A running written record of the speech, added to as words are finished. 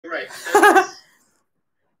great. And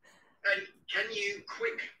can you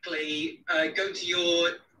quickly go to your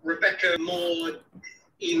Rebecca Moore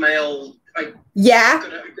email? Yeah.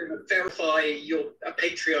 I'm gonna verify your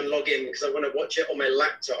Patreon login because I want to watch it on my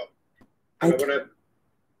laptop. And I want to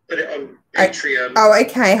put it on Patreon. Oh,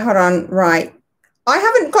 okay. Hold on. Right. I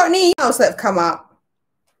haven't got any emails that have come up.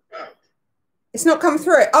 Oh. It's not come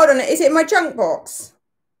through. Hold on. Is it in my junk box?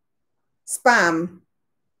 Spam.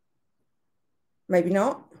 Maybe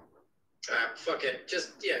not. Fuck it.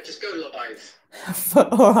 Just go live.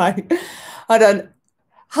 All right. Hold on.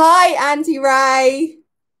 Hi, Andy Ray.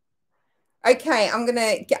 Okay, I'm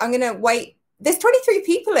gonna wait. There's 23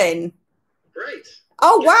 people in. Great.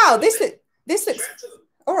 Oh wow, this looks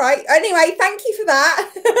all right. Anyway, thank you for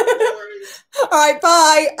that. No worries. All right,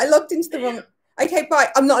 bye. I logged into the wrong. Okay, bye.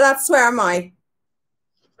 I'm not allowed to swear, am I?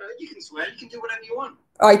 You can swear. You can do whatever you want.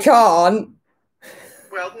 I can't.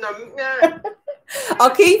 Well, no.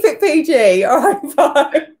 I'll keep it PG. All right,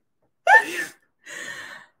 bye. Yeah.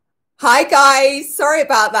 Hi guys, sorry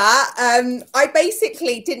about that. I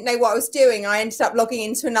basically didn't know what I was doing. I ended up logging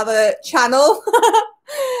into another channel.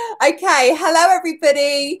 Okay, hello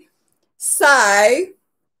everybody. So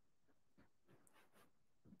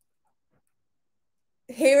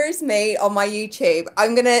here is me on my YouTube.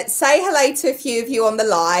 I'm gonna say hello to a few of you on the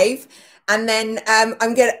live, and then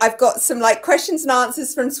I've got some like questions and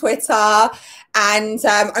answers from Twitter. And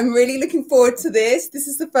I'm really looking forward to this. This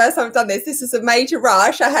is the first time I've done this. This is a major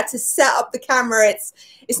rush. I had to set up the camera.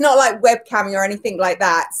 It's not like webcamming or anything like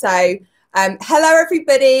that. So hello,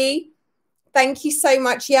 everybody. Thank you so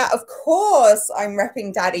much. Yeah, of course, I'm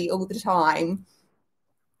repping Daddy all the time.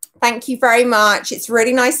 Thank you very much. It's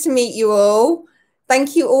really nice to meet you all.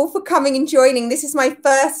 Thank you all for coming and joining. This is my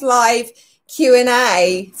first live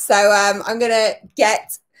Q&A. So I'm going to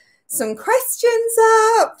get some questions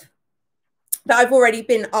up that I've already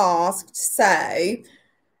been asked. So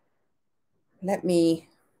let me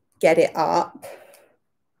get it up.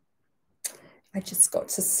 I just got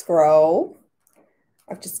to scroll.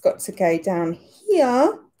 I've just got to go down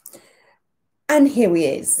here. And here he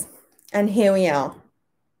is. And here we are.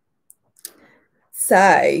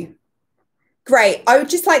 So great. I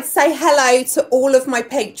would just like to say hello to all of my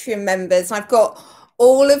Patreon members. I've got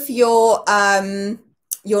all of your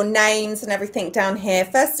names and everything down here.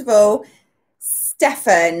 First of all,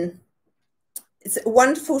 Stefan, it's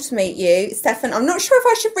wonderful to meet you. Stefan, I'm not sure if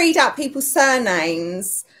I should read out people's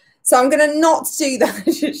surnames, so I'm going to not do that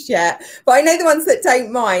just yet, but I know the ones that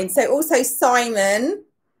don't mind. So also Simon.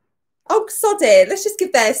 Oh, sod it. Let's just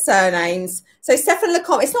give their surnames. So Stefan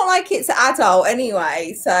Lecomte, it's not like it's adult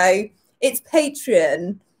anyway, so it's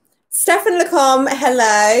Patreon. Stefan Lecomte,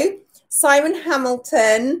 hello. Simon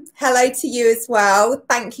Hamilton, hello to you as well.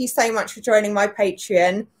 Thank you so much for joining my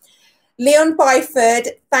Patreon. Leon Byford,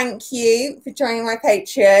 thank you for joining my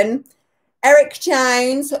Patreon. Eric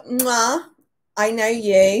Jones, mwah, I know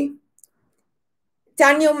you.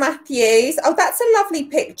 Daniel Matthews, oh, that's a lovely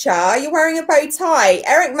picture. You're wearing a bow tie.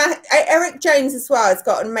 Eric Jones as well has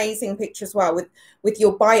got an amazing picture as well with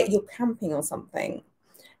your you're camping or something.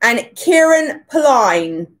 And Kieran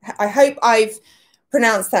Paline, I hope I've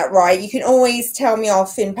pronounced that right. You can always tell me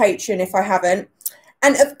off in Patreon if I haven't.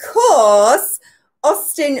 And of course,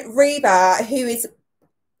 Austin Reba, who is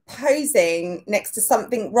posing next to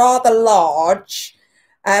something rather large.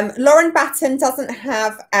 Lauren Batten doesn't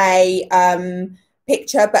have a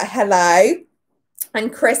picture, but hello.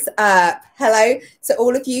 And Chris hello to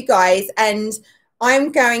all of you guys. And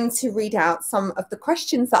I'm going to read out some of the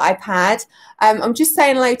questions that I've had. I'm just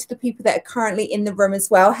saying hello to the people that are currently in the room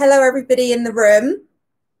as well. Hello, everybody in the room.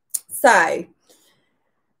 So,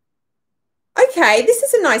 okay, this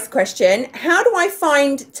is a nice question. How do I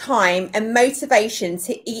find time and motivation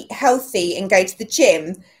to eat healthy and go to the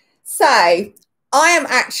gym? So I am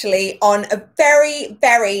actually on a very,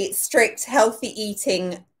 very strict healthy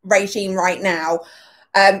eating regime right now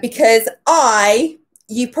because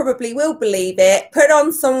you probably will believe it, put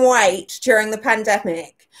on some weight during the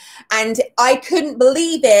pandemic. And I couldn't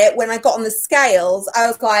believe it when I got on the scales. I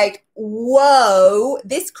was like, whoa,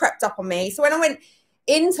 this crept up on me. So when I went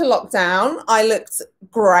into lockdown, I looked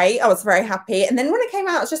great. I was very happy. And then when I came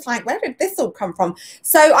out, I was just like, where did this all come from?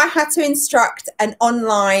 So I had to instruct an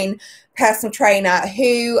online personal trainer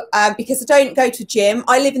who, because I don't go to gym,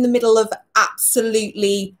 I live in the middle of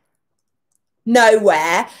absolutely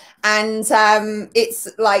nowhere. And it's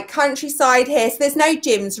like countryside here. So there's no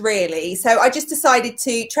gyms really. So I just decided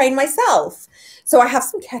to train myself. So I have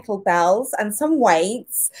some kettlebells and some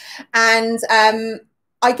weights, and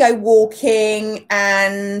I go walking,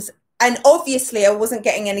 and obviously I wasn't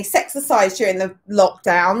getting any exercise during the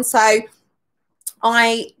lockdown. So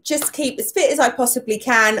I just keep as fit as I possibly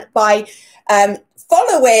can by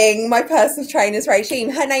following my personal trainer's regime.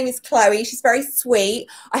 Her name is Chloe. She's very sweet.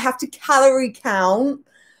 I have to calorie count.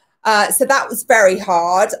 So that was very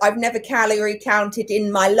hard. I've never calorie counted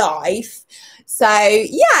in my life. So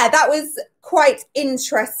yeah, that was quite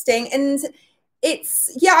interesting. And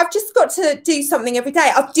it's, yeah, I've just got to do something every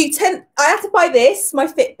day. I have to buy this, my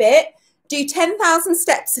Fitbit, do 10,000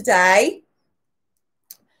 steps a day.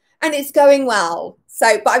 And it's going well.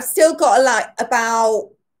 So, but I've still got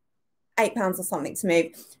about 8 pounds or something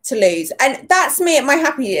to lose. And that's me at my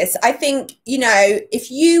happiest. I think, you know, if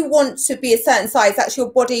you want to be a certain size, that's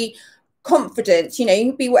your body confidence. You know,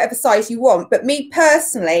 you can be whatever size you want. But me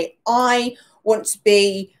personally, I want to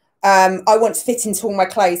be, I want to fit into all my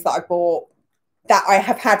clothes that I bought, that I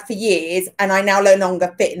have had for years, and I now no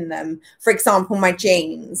longer fit in them. For example, my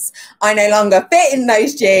jeans, I no longer fit in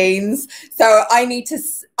those jeans. So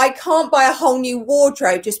I can't buy a whole new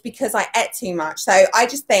wardrobe just because I ate too much. So I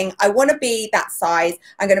just think I want to be that size.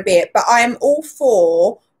 I'm going to be it, but I am all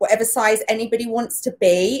for whatever size anybody wants to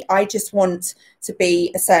be. I just want to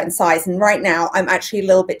be a certain size. And right now I'm actually a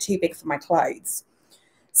little bit too big for my clothes.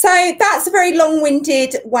 So that's a very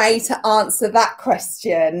long-winded way to answer that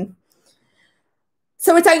question.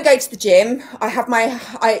 So I don't go to the gym.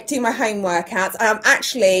 I do my home workouts. I'm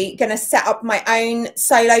actually going to set up my own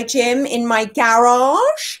solo gym in my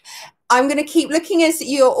garage. I'm going to keep looking as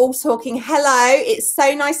you're all talking. Hello, it's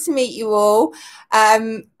so nice to meet you all.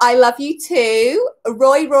 I love you too.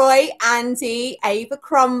 Roy, Andy, Ava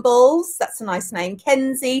Crumbles. That's a nice name.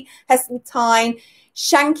 Kenzie, Heseltine,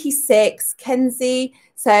 Shanky6, Kenzie.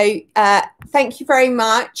 So thank you very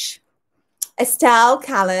much. Estelle,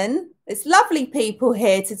 Callan. There's lovely people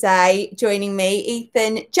here today joining me.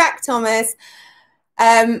 Ethan, Jack Thomas,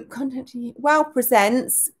 contacting you. Wow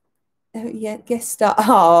Presents. Oh yeah, guest star.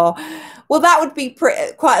 Oh, well, that would be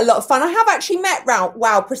quite a lot of fun. I have actually met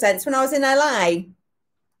Wow Presents when I was in LA.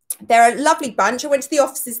 They're a lovely bunch. I went to the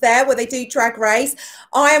offices there where they do Drag Race.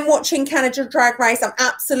 I am watching Canada Drag Race. I'm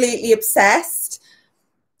absolutely obsessed.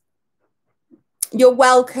 You're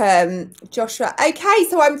welcome, Joshua. Okay,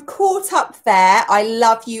 so I'm caught up there. I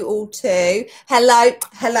love you all too. Hello.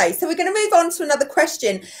 So we're going to move on to another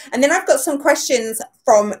question. And then I've got some questions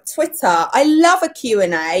from Twitter. I love a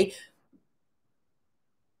Q&A.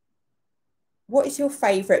 What is your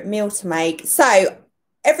favourite meal to make? So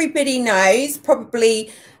everybody knows,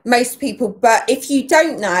 probably most people, but if you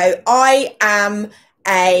don't know, I am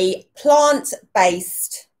a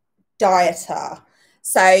plant-based dieter.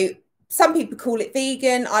 So some people call it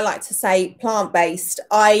vegan. I like to say plant-based.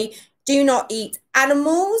 I do not eat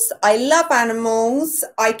animals. I love animals.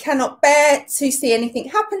 I cannot bear to see anything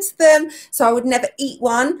happen to them, so I would never eat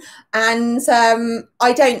one. And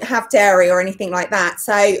I don't have dairy or anything like that.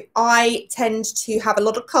 So I tend to have a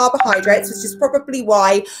lot of carbohydrates, which is probably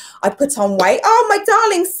why I put on weight. Oh, my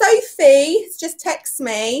darling Sophie has just texted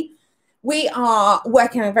me. We are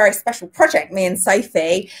working on a very special project, me and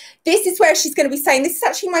Sophie. This is where she's going to be saying, this is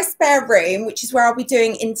actually my spare room, which is where I'll be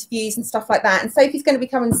doing interviews and stuff like that. And Sophie's going to be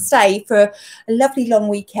coming to stay for a lovely long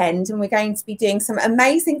weekend. And we're going to be doing some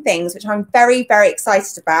amazing things, which I'm very, very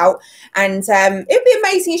excited about. And it would be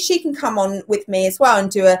amazing if she can come on with me as well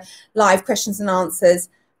and do a live questions and answers.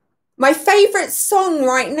 My favourite song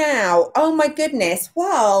right now, oh my goodness.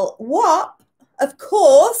 Well, what? Of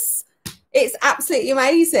course. It's absolutely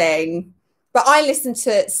amazing. But I listen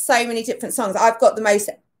to so many different songs. I've got the most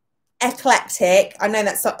eclectic. I know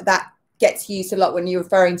that gets used a lot when you're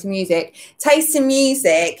referring to music. Taste in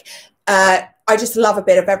music. I just love a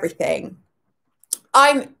bit of everything.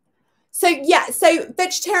 So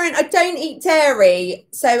vegetarian. I don't eat dairy.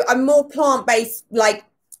 So I'm more plant-based, like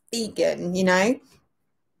vegan, you know.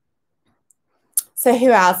 So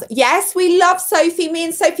who else? Yes, we love Sophie. Me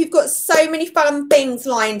and Sophie have got so many fun things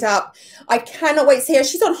lined up. I cannot wait to see her.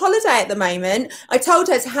 She's on holiday at the moment. I told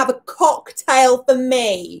her to have a cocktail for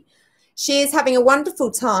me. She is having a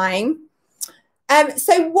wonderful time.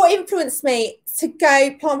 So what influenced me to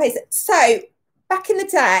go plant-based? So back in the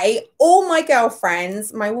day, all my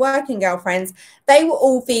girlfriends, my working girlfriends, they were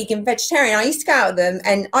all vegan, vegetarian. I used to go out with them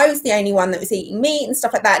and I was the only one that was eating meat and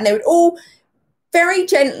stuff like that. And they would all very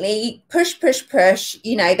gently push,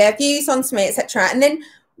 you know, their views onto me, etc. And then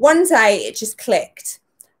one day it just clicked.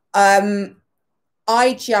 I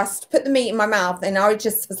just put the meat in my mouth and I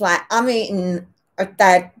just was like, I'm eating a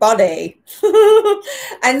dead body.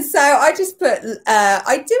 And so I just put,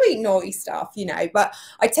 I do eat naughty stuff, you know, but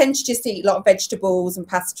I tend to just eat a lot of vegetables and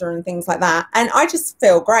pasta and things like that. And I just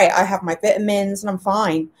feel great. I have my vitamins and I'm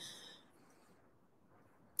fine.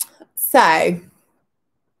 So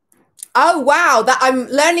Oh, wow. That I'm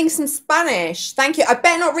learning some Spanish. Thank you. I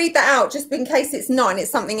better not read that out just in case it's not and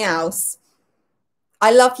it's something else.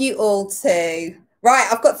 I love you all too. Right,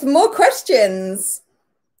 I've got some more questions.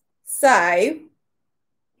 So,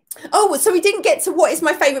 oh, so we didn't get to what is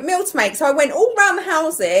my favourite meal to make. So I went all around the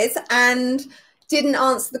houses and didn't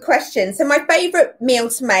answer the question. So my favourite meal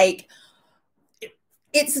to make,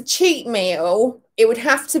 it's a cheat meal. It would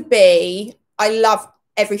have to be, I love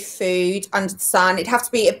every food under the sun. It'd have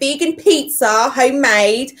to be a vegan pizza,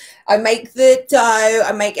 homemade. I make the dough,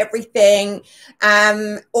 I make everything.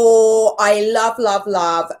 Or I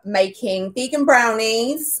love making vegan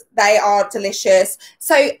brownies. They are delicious.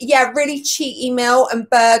 So yeah, really cheaty meal and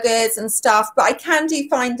burgers and stuff, but I can do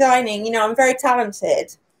fine dining. You know, I'm very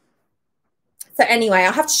talented. So anyway,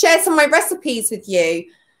 I'll have to share some of my recipes with you,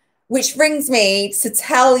 which brings me to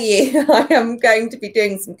tell you I am going to be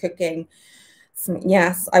doing some cooking.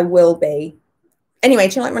 Yes, I will be. Anyway,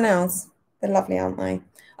 do you like my nails? They're lovely, aren't they?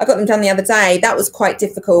 I got them done the other day. That was quite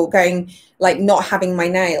difficult, going like not having my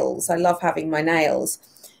nails. I love having my nails.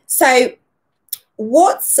 So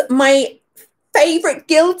what's my favorite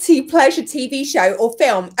guilty pleasure TV show or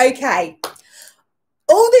film? Okay.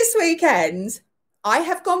 All this weekend, I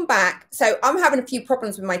have gone back. So I'm having a few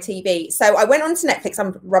problems with my TV. So I went onto Netflix.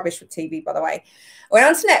 I'm rubbish with TV, by the way. I went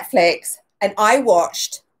onto Netflix and I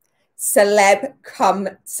watched Celebs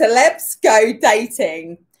Go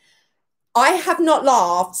Dating. I have not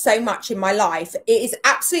laughed so much in my life. It is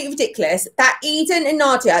absolutely ridiculous. That Eden and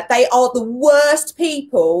Nadia, they are the worst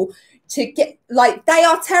people to get, like, they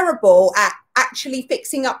are terrible at actually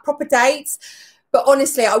fixing up proper dates. But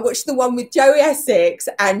honestly, I watched the one with Joey Essex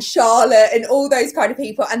and Charlotte and all those kind of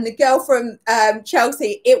people. And the girl from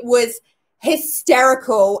Chelsea, it was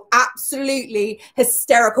hysterical, absolutely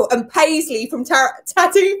hysterical. And Paisley from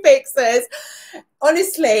Tattoo Fixers.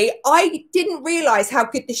 Honestly, I didn't realize how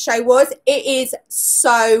good this show was. It is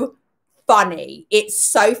so funny. It's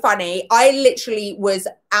so funny. I literally was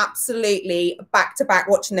absolutely back to back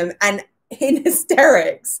watching them and in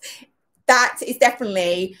hysterics. That is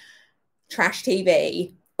definitely trash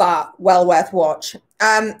TV, but well worth watch.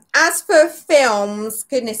 As for films,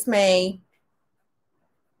 goodness me,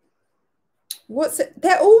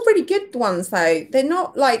 they're all really good ones though. They're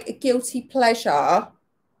not like a guilty pleasure.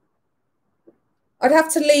 I'll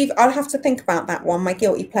have to think about that one, my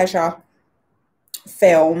guilty pleasure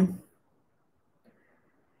film.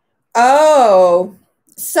 Oh,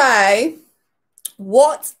 so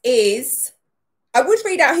what is, I would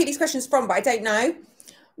read out who these questions are from, but I don't know.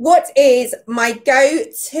 What is my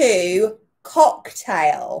go-to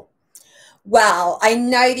cocktail? Well, I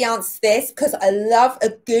know the answer to this because I love a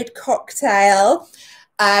good cocktail.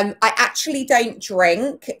 I actually don't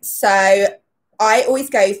drink, so I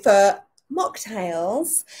always go for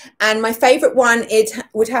mocktails, and my favorite one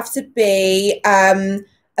would have to be a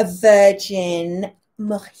virgin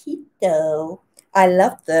mojito. I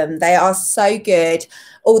love them. They are so good.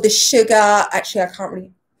 All the sugar, actually I can't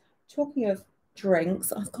really, talking of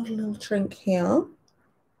drinks, I've got a little drink here.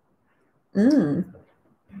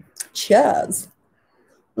 Cheers.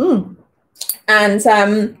 And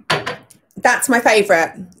that's my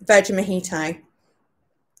favorite, virgin mojito.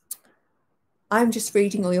 I'm just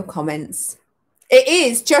reading all your comments. It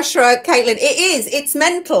is, Joshua, Caitlin, it is. It's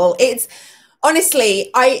mental. It's honestly,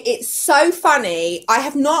 it's so funny. I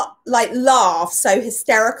have not like laughed so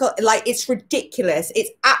hysterical. Like, it's ridiculous.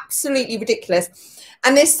 It's absolutely ridiculous.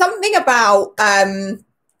 And there's something about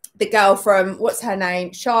the girl from, what's her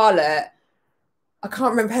name? Charlotte. I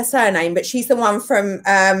can't remember her surname, but she's the one from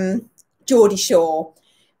Geordie Shore.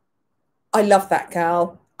 I love that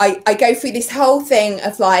girl. I go through this whole thing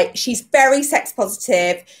of like, she's very sex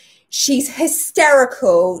positive. She's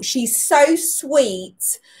hysterical. She's so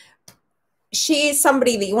sweet. She is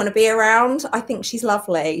somebody that you want to be around. I think she's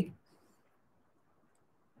lovely.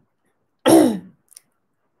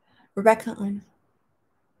 Rebecca.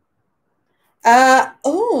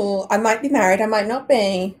 Oh, I might be married. I might not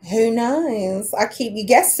be. Who knows? I keep you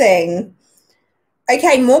guessing.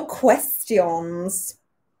 Okay, more questions.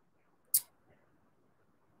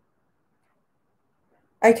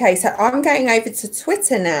 Okay, so I'm going over to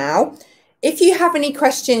Twitter now. If you have any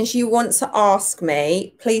questions you want to ask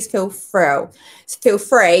me, please feel free.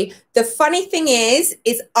 The funny thing is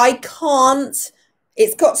I can't,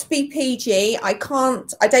 it's got to be PG. I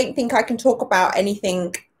don't think I can talk about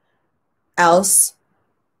anything else.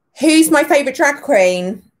 Who's my favorite drag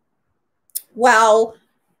queen? Well,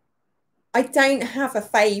 I don't have a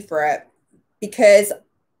favorite because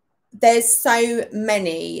there's so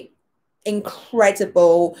many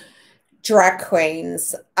incredible drag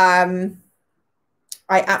queens. I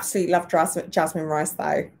absolutely love Jasmine Rice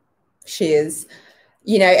though. She is,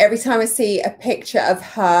 you know, every time I see a picture of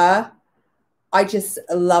her, I just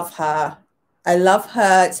love her. I love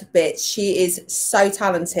her to bits. She is so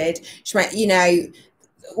talented. She might, you know,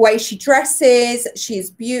 the way she dresses, she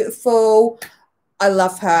is beautiful. I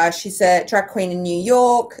love her. She's a drag queen in New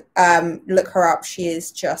York. Look her up. She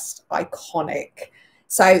is just iconic.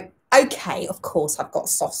 So, okay, of course, I've got a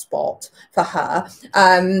soft spot for her.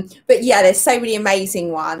 But yeah, there's so many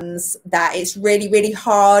amazing ones that it's really, really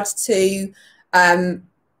hard to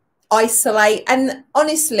isolate. And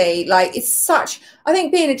honestly, like, it's such, I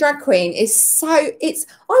think being a drag queen is so, it's,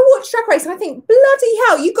 I watch Drag Race and I think, bloody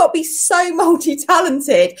hell, you've got to be so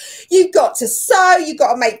multi-talented. You've got to sew, you've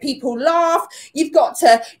got to make people laugh, you've got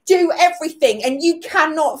to do everything, and you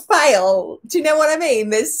cannot fail. Do you know what I mean?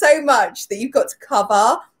 There's so much that you've got to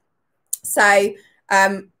cover. So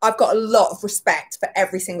I've got a lot of respect for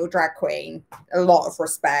every single drag queen, a lot of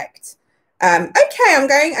respect. Okay, I'm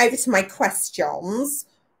going over to my questions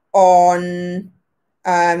on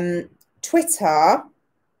Twitter,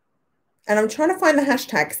 and I'm trying to find the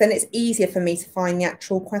hashtag because then it's easier for me to find the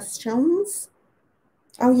actual questions.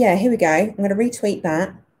 Oh yeah, here we go. I'm going to retweet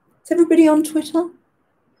that. Is everybody on Twitter?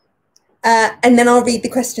 And then I'll read the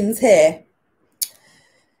questions here.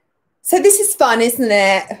 So this is fun, isn't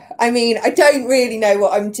it? I mean, I don't really know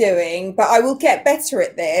what I'm doing, but I will get better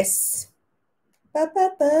at this. Let's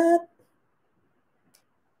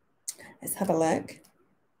have a look.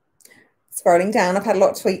 Scrolling down, I've had a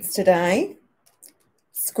lot of tweets today.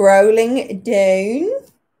 Scrolling down.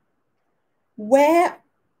 Where?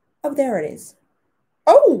 Oh, there it is.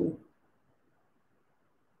 Oh.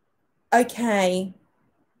 Okay.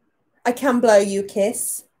 I can blow you a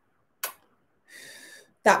kiss.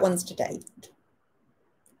 That one's to David.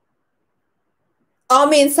 Are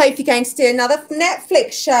me and Sophie going to do another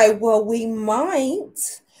Netflix show? Well, we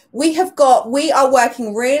might. We are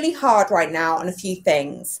working really hard right now on a few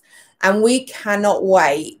things, and we cannot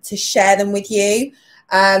wait to share them with you.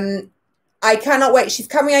 I cannot wait. She's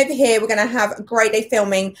coming over here. We're going to have a great day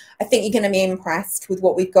filming. I think you're going to be impressed with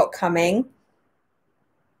what we've got coming.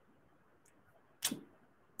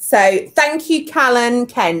 So thank you, Callan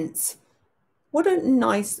Kent. What a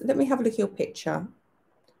nice, let me have a look at your picture.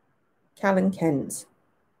 Callan Kent.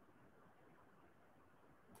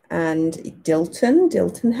 And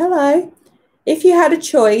Dilton, hello. If you had a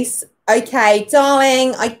choice, okay,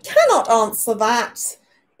 darling, I cannot answer that.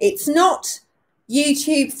 It's not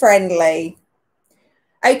YouTube friendly.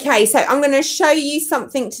 Okay, so I'm going to show you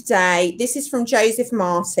something today. This is from Joseph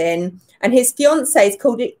Martin, and his fiance's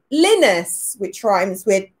called it Linus, which rhymes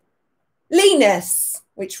with Linus,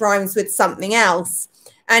 which rhymes with something else.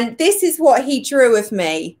 And this is what he drew of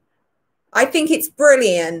me. I think it's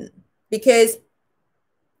brilliant because,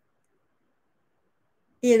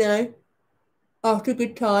 you know, after a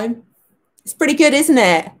good time, it's pretty good, isn't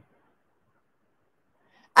it?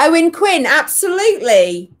 Owen Quinn,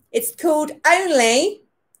 absolutely. It's called Only,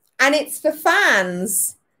 and it's for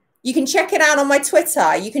fans. You can check it out on my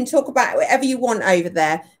Twitter. You can talk about whatever you want over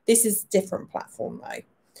there. This is a different platform, though.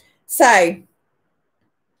 So,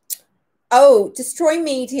 oh, Destroy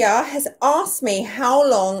Media has asked me how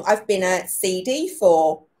long I've been at CD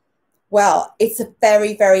for. Well, it's a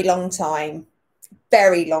very, very long time.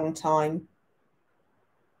 Very long time.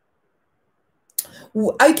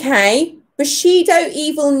 Okay. Bushido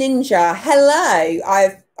Evil Ninja, hello.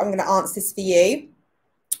 I'm going to answer this for you.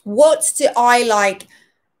 What do I like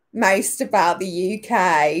most about the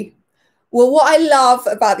UK? Well, what I love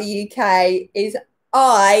about the UK is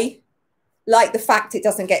I like the fact it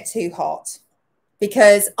doesn't get too hot,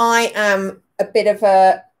 because I am a bit of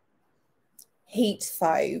a heat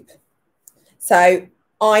phobe. So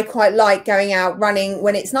I quite like going out running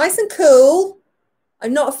when it's nice and cool.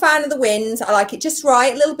 I'm not a fan of the wind. I like it just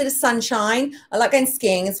right, a little bit of sunshine. I like going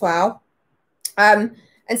skiing as well.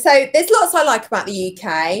 And so there's lots I like about the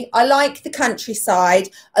UK. I like the countryside.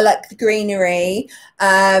 I like the greenery.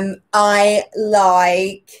 I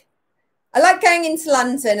like going into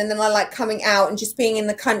London, and then I like coming out and just being in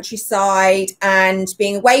the countryside and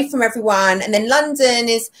being away from everyone. And then London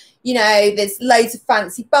is, you know, there's loads of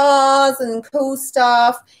fancy bars and cool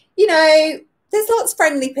stuff. You know, there's lots of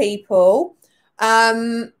friendly people.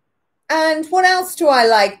 And what else do I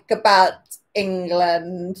like about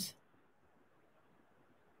England?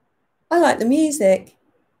 I like the music.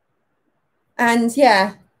 And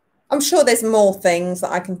yeah, I'm sure there's more things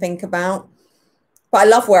that I can think about. But I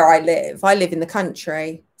love where I live. I live in the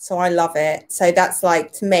country, so I love it. So that's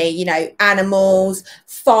like, to me, you know, animals,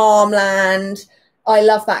 farmland. I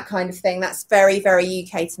love that kind of thing. That's very, very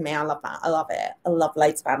UK to me. I love that. I love it. I love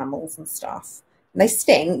loads of animals and stuff. And they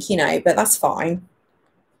stink, you know, but that's fine.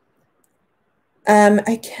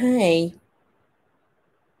 Okay.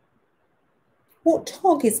 What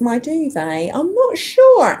tog is my duvet? I'm not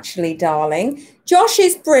sure, actually, darling. Josh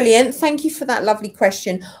is brilliant. Thank you for that lovely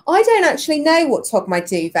question. I don't actually know what tog my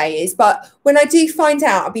duvet is, but when I do find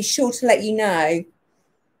out, I'll be sure to let you know.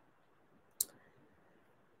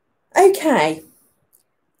 Okay.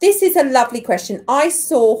 This is a lovely question. I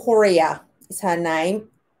saw Horia is her name.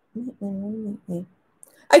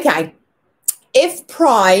 Okay. If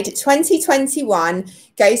Pride 2021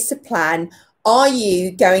 goes to plan, are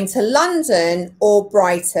you going to London or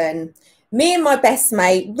Brighton? Me and my best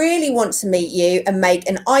mate really want to meet you and make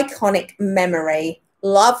an iconic memory.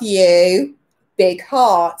 Love you. Big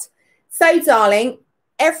heart. So, darling,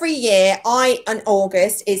 every year in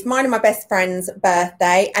August is mine and my best friend's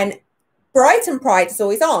birthday, and Brighton Pride is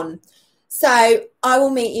always on. So I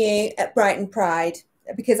will meet you at Brighton Pride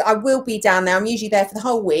because I will be down there. I'm usually there for the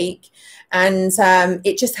whole week. And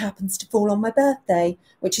it just happens to fall on my birthday,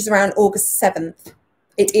 which is around August 7th.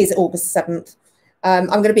 It is August 7th. I'm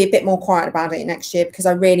going to be a bit more quiet about it next year because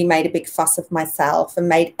I really made a big fuss of myself and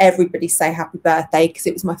made everybody say happy birthday because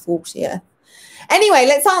it was my 40th. Anyway,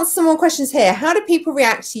 let's answer some more questions here. How do people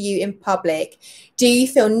react to you in public? Do you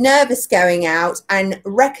feel nervous going out and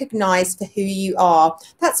recognized for who you are?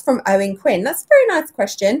 That's from Owen Quinn. That's a very nice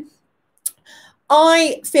question.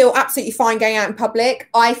 I feel absolutely fine going out in public.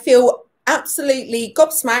 I feel absolutely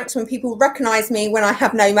gobsmacked when people recognize me when I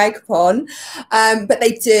have no makeup on, but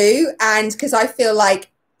they do. And because I feel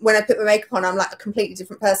like when I put my makeup on, I'm like a completely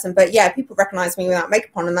different person. But yeah, people recognize me without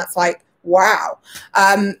makeup on, and that's like, wow.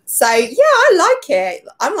 So yeah, I like it.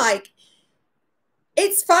 I'm like,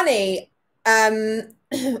 it's funny.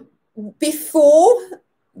 Before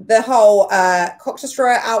the whole cock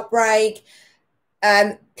destroyer outbreak,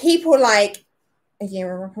 people like,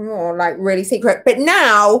 yeah, more like really secret. But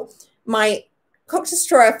now my cock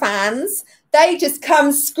destroyer fans, they just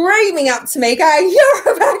come screaming up to me going,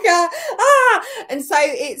 "You're Rebecca!" Ah! And so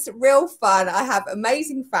it's real fun. I have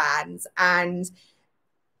amazing fans, and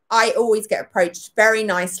I always get approached very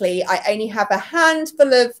nicely. I only have a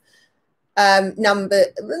handful of number.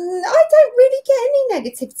 I don't really get any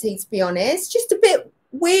negativity, to be honest. Just a bit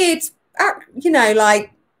weird, you know,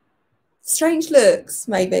 like strange looks,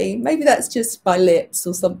 maybe. Maybe that's just my lips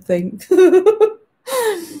or something.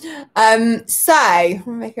 So,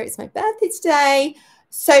 Rebecca, it's my birthday today.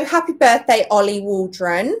 So happy birthday, Ollie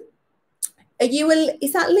Waldron. Are you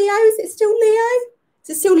is that Leo? Is it still Leo? Is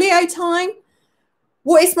it still Leo time?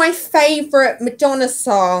 What is my favorite Madonna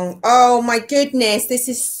song? Oh my goodness, this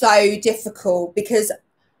is so difficult because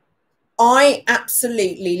I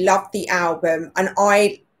absolutely love the album, and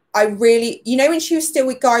I really, you know, when she was still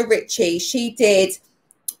with Guy Ritchie, she did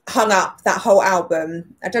Hung Up, that whole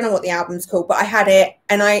album. I don't know what the album's called, but I had it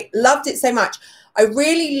and I loved it so much. I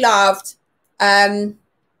really loved, God,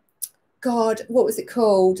 what was it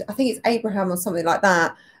called? I think it's Abraham or something like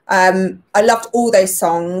that. I loved all those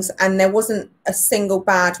songs and there wasn't a single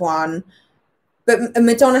bad one. But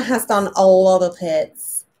Madonna has done a lot of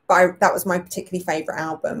hits, but that was my particularly favourite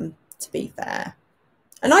album, to be fair.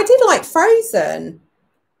 And I did like Frozen.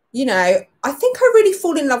 You know, I think I really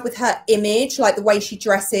fall in love with her image, like the way she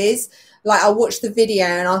dresses. Like I'll watch the video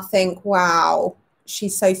and I'll think, wow,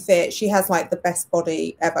 she's so fit. She has like the best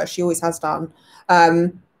body ever. She always has done.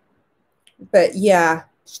 But yeah,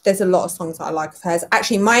 there's a lot of songs that I like of hers.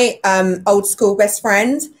 Actually, my old school best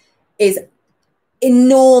friend is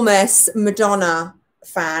enormous Madonna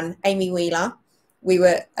fan, Amy Wheeler. We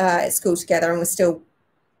were at school together and we're still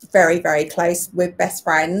very, very close. We're best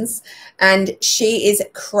friends. And she is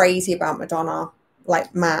crazy about Madonna,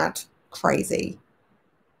 like mad crazy.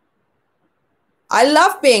 I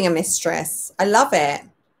love being a mistress. I love it.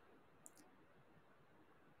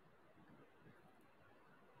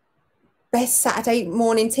 Best Saturday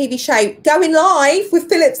morning TV show, Going Live with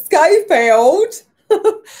Philip Schofield.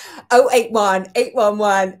 081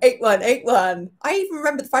 811 8181. I even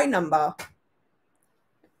remember the phone number.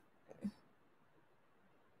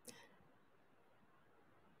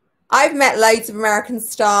 I've met loads of American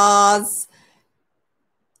stars.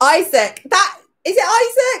 Isaac, that is it.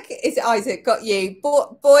 Isaac, is it Isaac? Got you.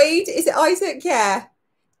 Boyd, is it Isaac? Yeah.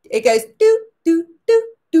 It goes do do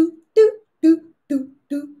do do do do do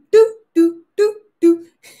do do do do do.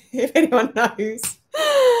 If anyone knows.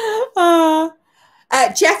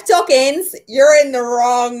 Jeff Doggins, you're in the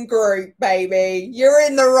wrong group, baby. You're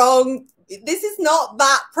in the wrong. This is not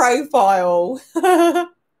that profile.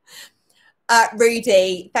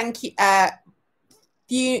 Rudy, thank you.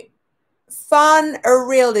 Fun or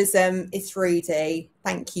realism is Rudy.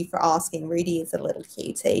 Thank you for asking. Rudy is a little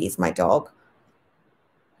cutie. He's my dog.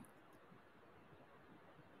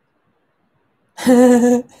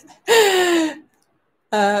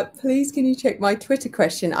 Please, can you check my Twitter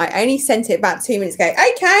question? I only sent it about 2 minutes ago.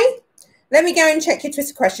 Okay, let me go and check your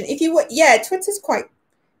Twitter question. If you, yeah, Twitter's quite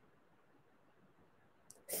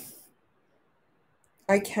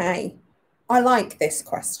okay. I like this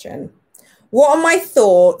question. What are my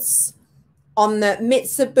thoughts on the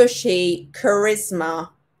Mitsubishi Charisma?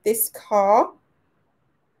 This car.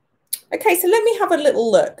 Okay, so let me have a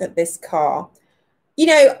little look at this car. You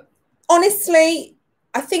know, honestly,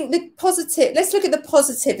 I think the positive, let's look at the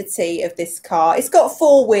positivity of this car. It's got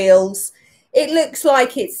 4 wheels. It looks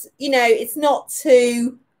like it's, you know, it's not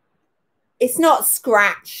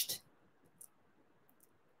scratched,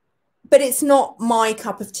 but it's not my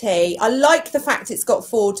cup of tea. I like the fact it's got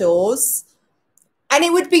 4 doors, and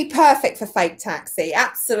it would be perfect for fake taxi.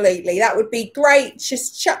 Absolutely. That would be great.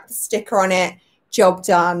 Just chuck the sticker on it. Job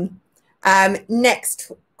done.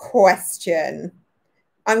 Next question.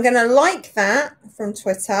 I'm going to like that from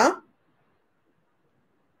Twitter.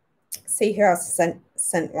 See who else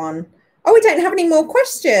sent one. Oh, we don't have any more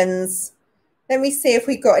questions. Let me see if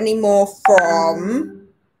we got any more from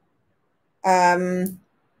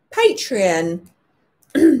Patreon.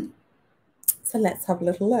 So let's have a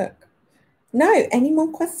little look. No, any more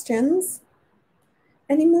questions?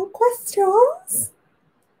 Any more questions?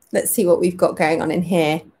 Let's see what we've got going on in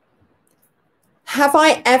here. Have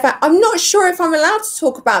I ever, I'm not sure if I'm allowed to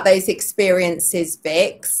talk about those experiences,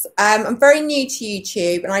 Vix. I'm very new to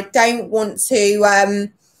YouTube and I don't want to,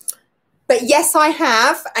 but yes, I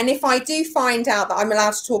have. And if I do find out that I'm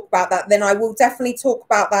allowed to talk about that, then I will definitely talk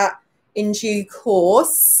about that in due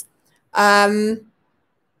course. Hello,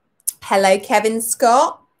 Kevin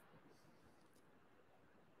Scott.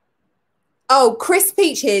 Oh, Chris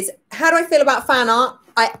Peaches, how do I feel about fan art?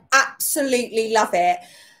 I absolutely love it.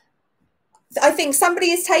 I think somebody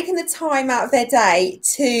has taken the time out of their day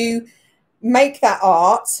to make that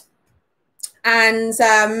art. And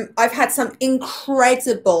I've had some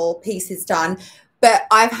incredible pieces done, but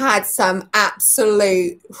I've had some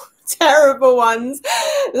absolute terrible ones.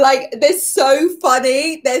 Like, they're so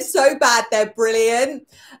funny. They're so bad. They're brilliant.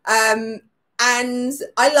 And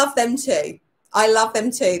I love them too. I love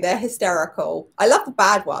them too. They're hysterical. I love the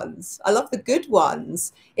bad ones. I love the good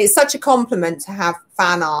ones. It's such a compliment to have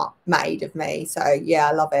fan art made of me. So yeah,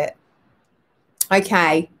 I love it.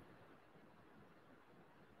 Okay.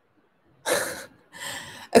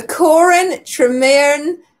 Acoran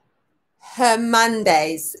Tremern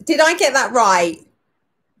Hernandez. Did I get that right?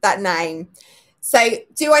 That name. So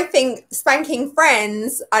do I think spanking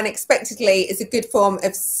friends unexpectedly is a good form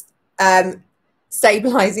of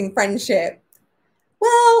stabilizing friendship?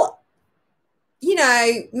 Well, you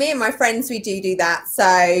know, me and my friends, we do that.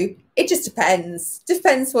 So it just depends.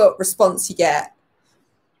 Depends what response you get.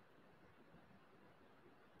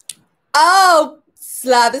 Oh,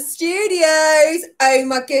 Slather Studios. Oh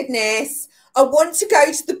my goodness. I want to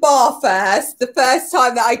go to the bar first, the first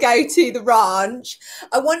time that I go to the ranch.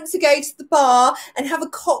 I want to go to the bar and have a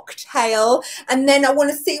cocktail. And then I want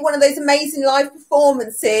to see one of those amazing live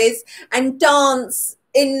performances and dance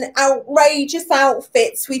in outrageous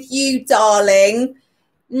outfits with you, darling.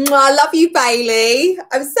 I love you, Bailey.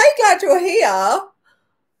 I'm so glad you're here.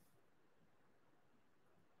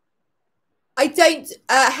 I don't,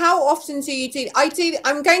 how often do you do?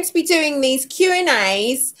 I'm going to be doing these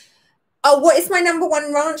Q&As. Oh, what is my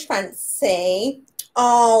 #1 ranch fantasy?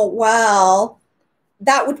 Oh, well,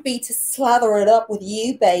 that would be to slather it up with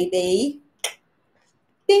you, baby.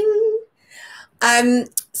 Ding.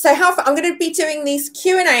 So I'm going to be doing these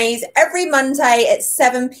Q&As every Monday at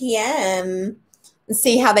 7 p.m. and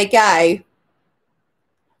see how they go.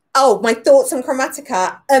 Oh, my thoughts on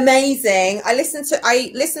Chromatica, amazing. I listen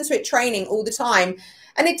to it training all the time,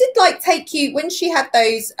 and it did like take you when she had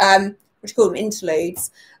those what do you call them, interludes.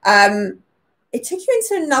 It took you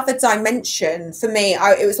into another dimension for me.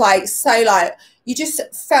 It was like so like you just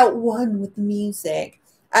felt one with the music.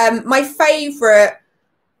 My favorite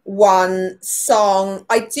song,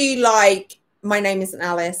 I do like My Name Isn't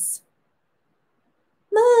Alice.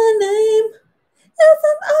 My name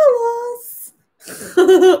isn't Alice.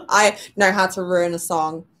 I know how to ruin a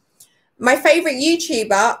song. My favorite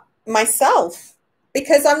YouTuber, myself,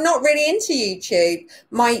 because I'm not really into YouTube.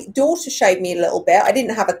 My daughter showed me a little bit. I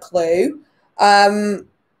didn't have a clue. I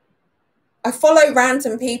follow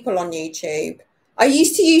random people on YouTube. I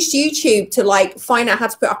used to use YouTube to like find out how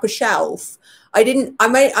to put up a shelf.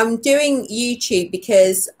 I'm doing YouTube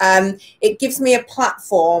because it gives me a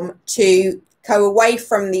platform to go away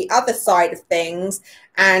from the other side of things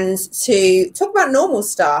and to talk about normal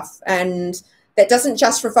stuff, and that doesn't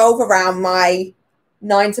just revolve around my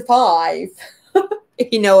 9 to 5,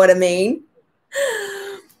 if you know what I mean.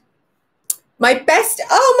 My best,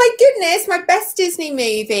 oh my goodness, my best Disney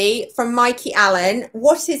movie from Mikey Allen.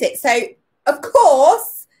 What is it? So, of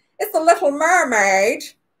course, it's The Little Mermaid.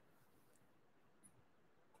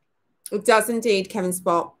 It does indeed, Kevin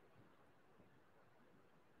Spot.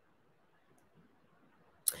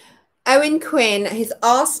 Owen Quinn has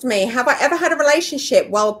asked me, have I ever had a relationship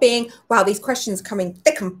while being, wow, these questions are coming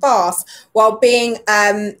thick and fast, while being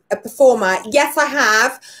a performer? Yes, I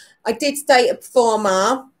have. I did date a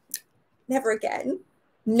performer. Never again.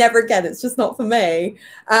 Never again. It's just not for me.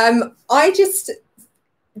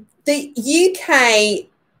 The UK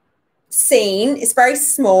scene is very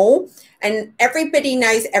small and everybody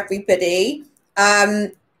knows everybody.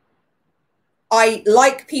 I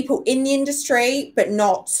like people in the industry, but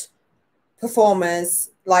not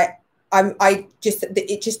performers. Like it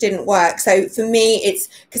just didn't work. So for me, it's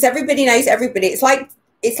because everybody knows everybody. It's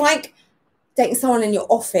like dating someone in your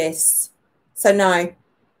office. So no,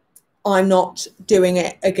 I'm not doing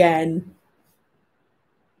it again.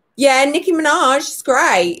 Yeah, Nicki Minaj is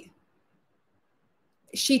great.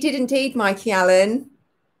 She did indeed, Mikey Allen.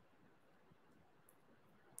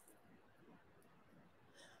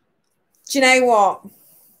 Do you know what?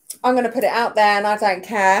 I'm going to put it out there and I don't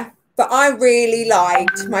care. But I really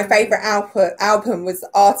liked, my favourite album was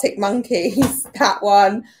Arctic Monkeys, that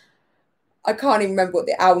one. I can't even remember what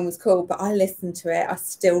the album was called, but I listened to it. I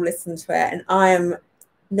still listen to it and I am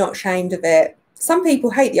not ashamed of it. Some people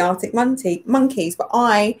hate the Arctic Monkeys, but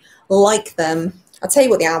I like them. I'll tell you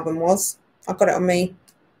what the album was. I've got it on me.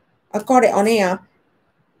 I've got it on here.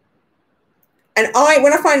 And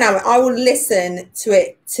when I find out, I will listen to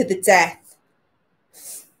it to the death.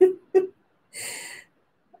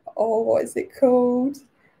 Oh, what is it called?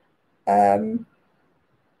 What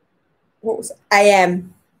was it?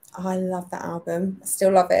 AM. Oh, I love that album. I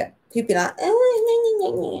still love it. People be like,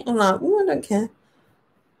 oh, I'm like, oh, I don't care.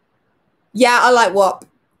 Yeah, I like WAP.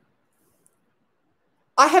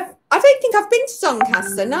 I don't think I've been to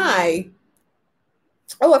Doncaster, no.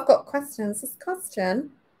 Oh, I've got questions. This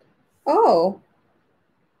question. Oh.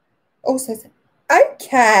 Also,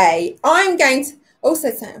 okay. I'm going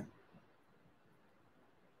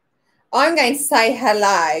to say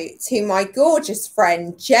hello to my gorgeous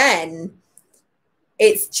friend, Jen.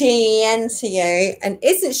 It's Jen to you. And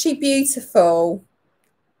isn't she beautiful?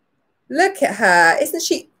 Look at her. Isn't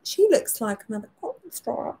she? She looks like another pop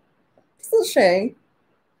star, isn't she?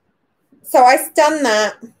 So I've done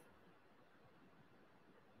that,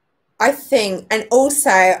 I think. And also,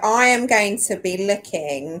 I am going to be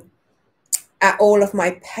looking at all of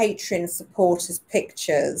my Patreon supporters'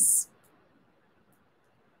 pictures.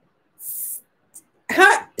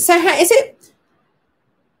 How is it?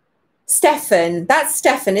 Stefan. That's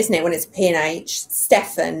Stefan, isn't it? When it's P&H.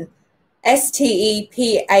 Stefan.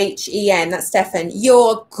 Stephen. That's Stefan.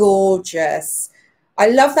 You're gorgeous. I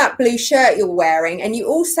love that blue shirt you're wearing. And you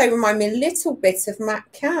also remind me a little bit of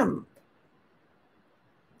Matt Camp.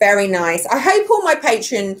 Very nice. I hope all my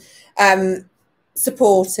Patreon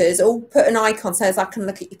supporters all put an icon so as I can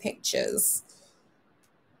look at your pictures.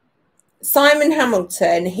 Simon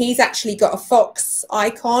Hamilton, he's actually got a fox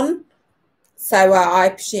icon. So I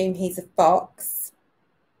presume he's a fox.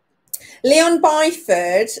 Leon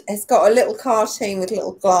Byford has got a little cartoon with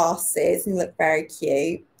little glasses and look very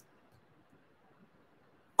cute.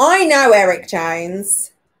 I know Eric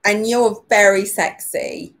Jones, and you're very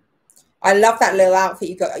sexy. I love that little outfit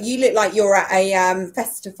you got. You look like you're at a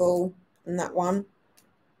festival in that one.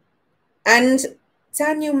 And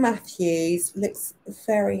Daniel Matthews looks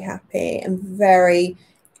very happy and very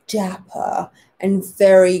dapper and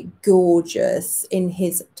very gorgeous in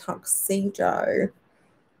his tuxedo.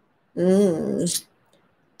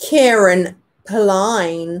 Kieran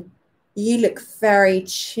Paline, you look very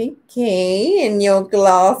cheeky in your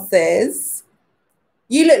glasses.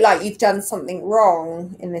 You look like you've done something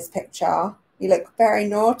wrong in this picture. You look very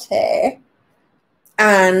naughty.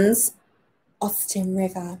 And Austin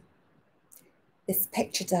River, this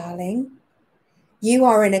picture, darling, you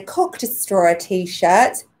are in a Cock Destroyer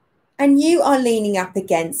t-shirt and you are leaning up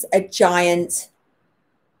against a giant.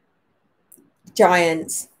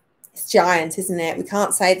 It's giant, isn't it? We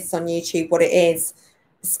can't say this on YouTube what it is.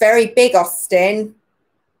 It's very big, Austin.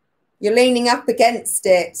 You're leaning up against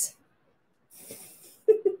it.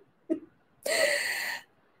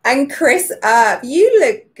 And Chris Earp, you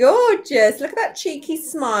look gorgeous. Look at that cheeky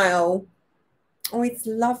smile. Oh, it's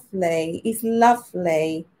lovely. He's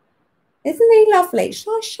lovely. Isn't he lovely?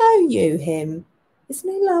 Shall I show you him? Isn't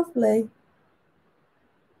he lovely? I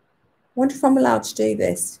wonder if I'm allowed to do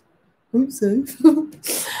this. Oopsie.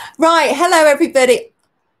 Right. Hello, everybody.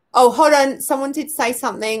 Oh, hold on. Someone did say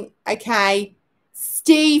something. Okay.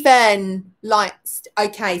 Stephen, like,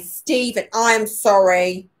 okay, Stephen, I'm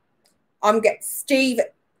sorry. Stephen,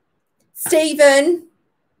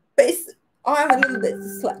 but I'm a little bit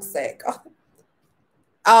dyslexic.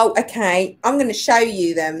 Oh, okay. I'm going to show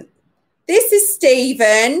you them. This is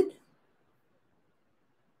Stephen.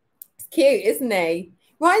 It's cute, isn't he?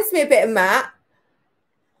 Reminds me a bit of Matt.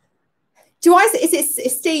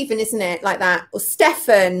 It's Stephen, isn't it? Like that. Or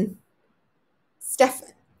Stefan.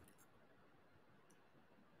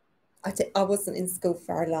 I wasn't in school for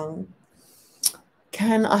very long.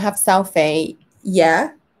 Can I have selfie?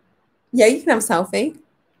 Yeah. Yeah, you can have a selfie.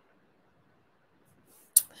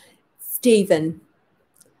 Stephen.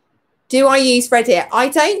 Do I use Reddit? I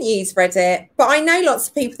don't use Reddit, but I know lots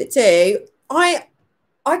of people that do. I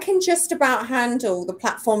can just about handle the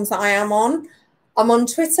platforms that I am on. I'm on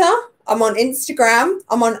Twitter, I'm on Instagram,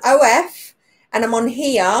 I'm on OF, and I'm on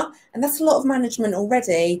here. And that's a lot of management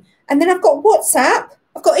already. And then I've got WhatsApp,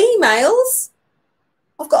 I've got emails,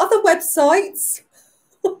 I've got other websites.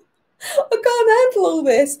 I can't handle all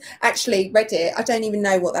this. Actually, Reddit, I don't even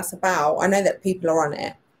know what that's about. I know that people are on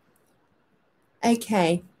it.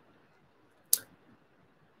 Okay.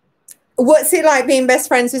 What's it like being best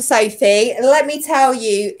friends with Sophie? Let me tell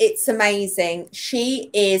you, it's amazing. She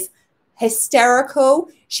is hysterical.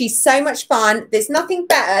 She's so much fun. There's nothing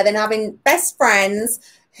better than having best friends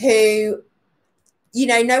who, you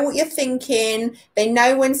know what you're thinking. They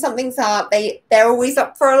know when something's up. They're always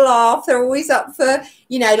up for a laugh. They're always up for,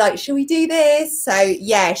 like, should we do this? So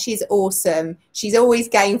yeah, she's awesome. She's always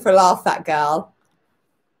game for a laugh, that girl.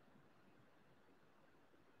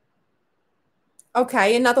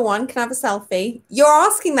 Okay, another one. Can I have a selfie? You're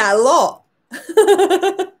asking that a lot.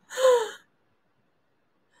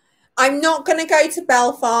 I'm not going to go to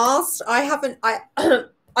Belfast. I haven't got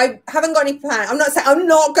any plan. I'm not saying I'm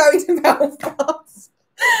not going to Belfast.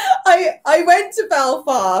 I went to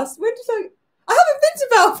Belfast. When did I haven't been to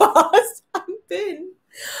Belfast. I haven't been.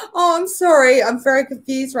 Oh, I'm sorry. I'm very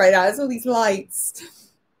confused right now. There's all these lights.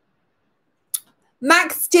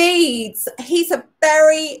 Max Deeds. He's a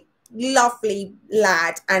very lovely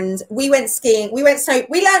lad, and we went skiing. We learned to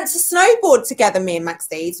snowboard together, me and Max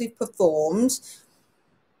Deeds. We've performed.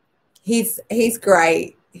 He's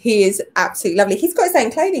great. He is absolutely lovely. He's got his own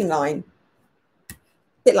clothing line, a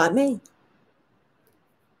bit like me.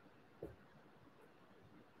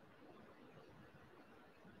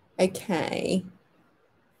 Okay.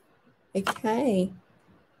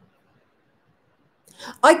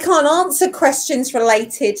 I can't answer questions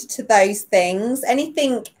related to those things.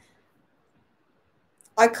 Anything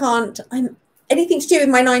to do with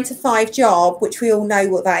my 9-to-5 job, which we all know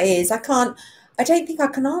what that is. I don't think I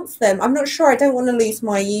can answer them. I'm not sure. I don't want to lose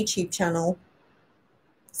my YouTube channel.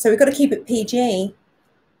 So we've got to keep it PG.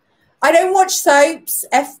 I don't watch soaps,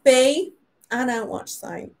 FB. I don't watch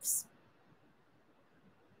soaps.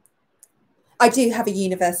 I do have a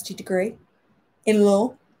university degree in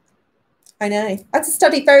law. I know. I had to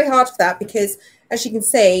study very hard for that because, as you can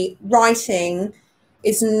see, writing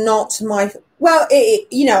is not my... Well,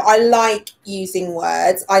 I like using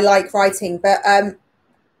words. I like writing, but I'm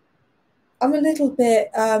a little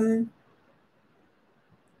bit bad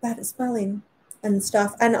at spelling and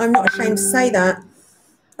stuff. And I'm not ashamed to say that.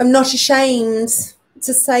 I'm not ashamed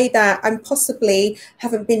to say that. I possibly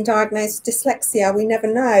haven't been diagnosed with dyslexia. We never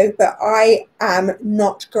know. But I am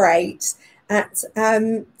not great at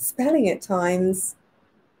spelling at times.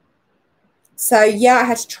 So yeah, I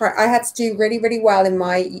had to do really, really well in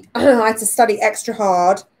my, I had to study extra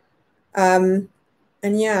hard. And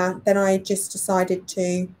yeah, then I just decided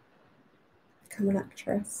to become an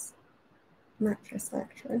actress.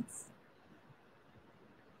 Actress.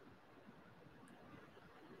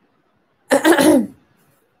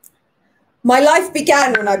 My life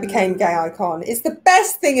began when I became gay icon. It's the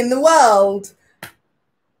best thing in the world.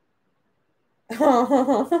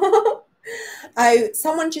 Oh,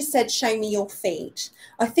 someone just said, show me your feet.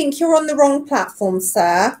 I think you're on the wrong platform,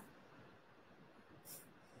 sir.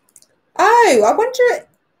 Oh, I wonder,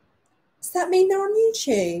 does that mean they're on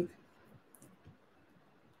YouTube?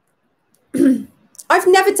 I've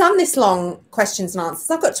never done this long questions and answers.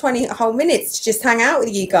 I've got 20 whole minutes to just hang out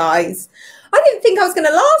with you guys. I didn't think I was going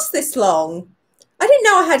to last this long. I didn't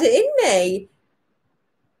know I had it in me.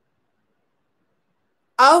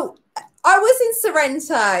 Oh, I was in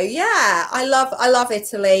Sorrento. Yeah, I love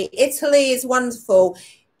Italy. Italy is wonderful.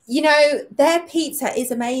 Their pizza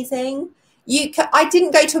is amazing. I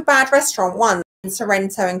didn't go to a bad restaurant once in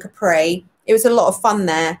Sorrento and Capri. It was a lot of fun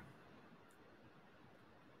there.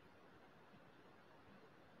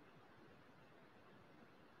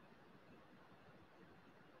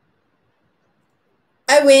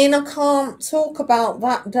 Owen, I can't talk about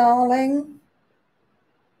that, darling.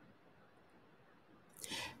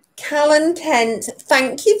 Callan Kent,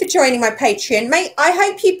 thank you for joining my Patreon. Mate, I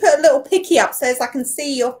hope you put a little picky up so as I can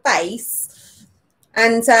see your face.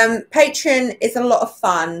 And Patreon is a lot of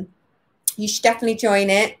fun. You should definitely join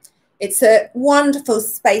it. It's a wonderful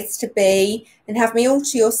space to be and have me all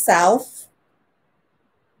to yourself.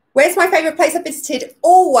 Where's my favourite place I visited?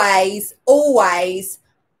 Always, always.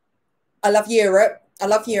 I love Europe. I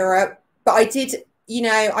love Europe. But I did, you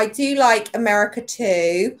know, I do like America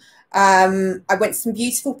too. I went to some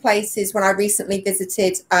beautiful places when I recently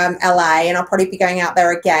visited LA, and I'll probably be going out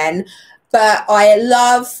there again. But I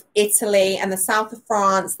love Italy and the south of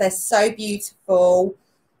France. They're so beautiful.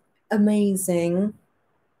 Amazing.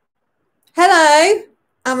 Hello,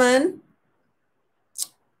 Aman.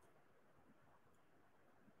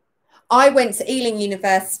 I went to Ealing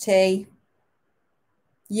University.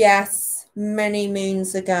 Yes, many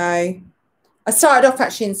moons ago. I started off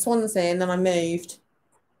actually in Swansea and then I moved.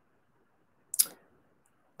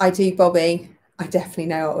 I do, Bobby. I definitely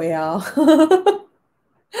know what we are.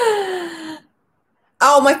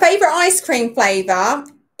 Oh, my favourite ice cream flavour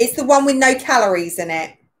is the one with no calories in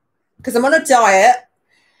it. Because I'm on a diet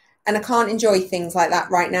and I can't enjoy things like that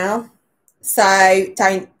right now. So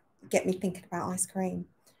don't get me thinking about ice cream.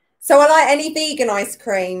 So I like any vegan ice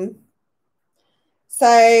cream. So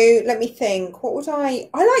let me think. What would I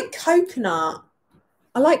like coconut.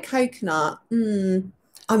 I like coconut.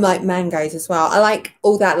 I like mangoes as well. I like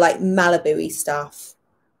all that like Malibu-y stuff.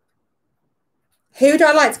 Who do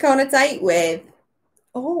I like to go on a date with?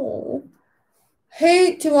 Oh,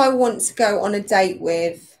 who do I want to go on a date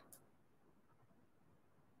with?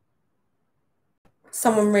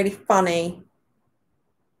 Someone really funny.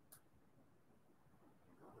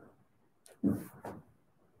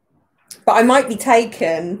 But I might be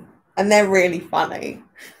taken and they're really funny.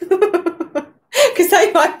 Because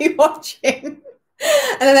they might be watching.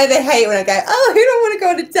 And I know they hate when I go, oh, who do I want to go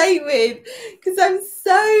on a date with? Because I'm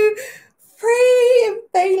so free and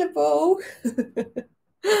available.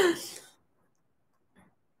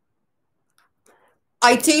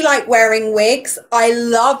 I do like wearing wigs. I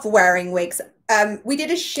love wearing wigs. We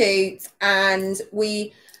did a shoot and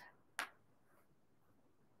we...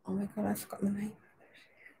 Oh my God, I forgot the name.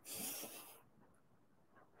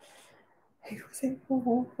 Who was it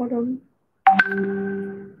for? Hold on.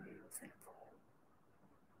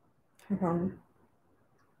 Hold on.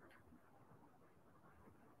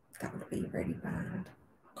 That would be really bad.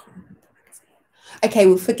 Okay,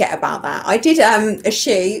 we'll forget about that. I did a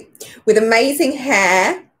shoot with amazing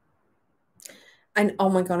hair. And oh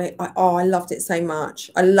my God, I loved it so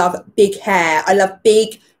much. I love big hair. I love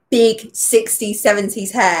big 60s,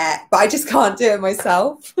 70s hair, but I just can't do it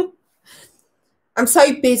myself. I'm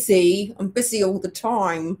so busy. I'm busy all the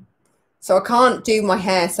time. So I can't do my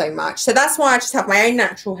hair so much. So that's why I just have my own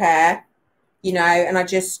natural hair, you know, and I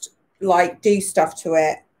just like do stuff to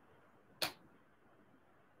it.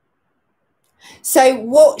 So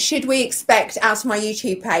what should we expect out of my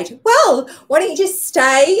YouTube page? Well, why don't you just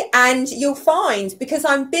stay and you'll find, because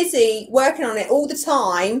I'm busy working on it all the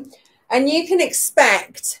time, and you can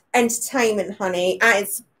expect entertainment, honey, at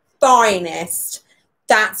its finest.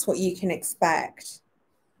 That's what you can expect.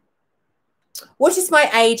 What is my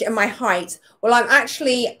age and my height? Well, I'm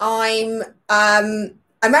actually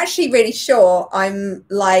really sure I'm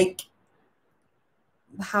like,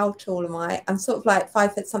 how tall am I? I'm sort of like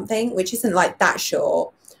 5 foot something, which isn't like that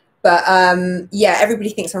short. But yeah, everybody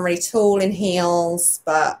thinks I'm really tall in heels,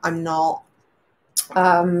 but I'm not.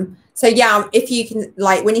 So yeah, if you can,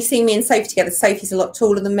 like when you see me and Sophie together, Sophie's a lot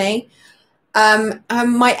taller than me.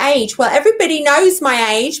 My age, well, everybody knows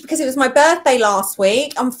my age because it was my birthday last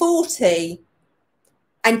week. I'm 40.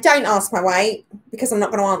 And don't ask my weight because I'm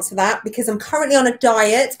not going to answer that, because I'm currently on a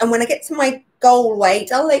diet. And when I get to my goal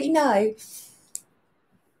weight, I'll let you know.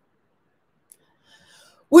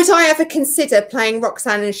 Would I ever consider playing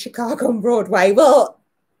Roxanne in Chicago on Broadway? Well,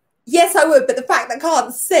 yes, I would. But the fact that I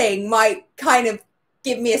can't sing might kind of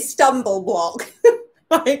give me a stumble block.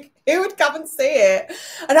 Like, who would come and see it?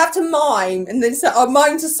 I'd have to mime, and then I'll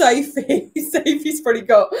mime to Sophie. Sophie's probably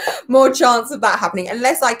got more chance of that happening,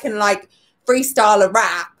 unless I can like freestyle a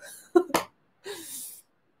rap.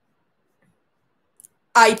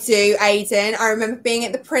 I do, Aidan. I remember being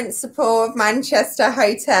at the Principal of Manchester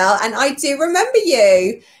Hotel, and I do remember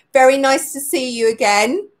you. Very nice to see you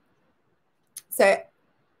again. So,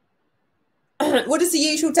 what does the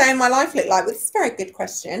usual day in my life look like? Well, this is a very good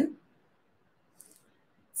question.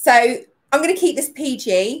 So, I'm going to keep this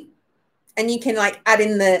PG, and you can like add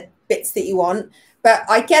in the bits that you want. But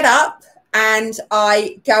I get up and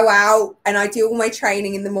I go out and I do all my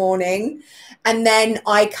training in the morning, and then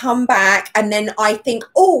I come back and then I think,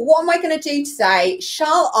 oh, what am I going to do today?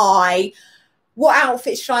 What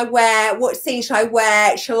outfit should I wear? What scene should I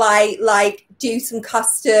wear? Shall I like do some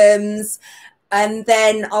customs? And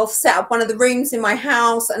then I'll set up one of the rooms in my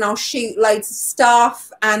house and I'll shoot loads of stuff,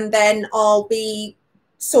 and then I'll be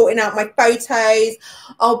sorting out my photos.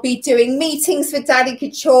 I'll be doing meetings for Daddy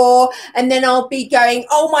Couture, and then I'll be going,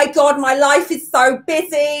 oh my God, my life is so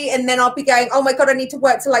busy. And then I'll be going, oh my God, I need to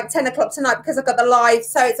work till like 10 o'clock tonight because I've got the live.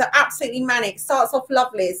 So it's absolutely manic. It starts off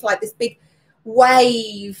lovely. It's like this big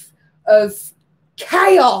wave of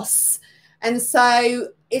chaos. And so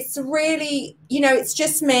it's really, it's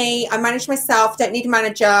just me. I manage myself, don't need a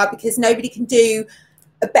manager because nobody can do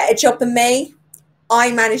a better job than me.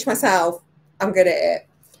 I manage myself. I'm good at it.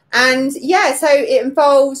 And yeah, so it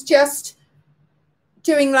involves just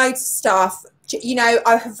doing loads of stuff.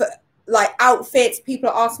 I have like outfits. People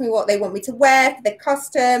ask me what they want me to wear for their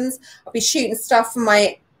customs. I'll be shooting stuff for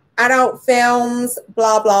my adult films,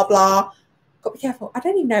 blah, blah, blah. Got to be careful. I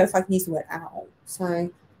don't even know if I can use the word adult.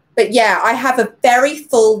 So, but yeah, I have a very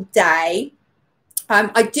full day.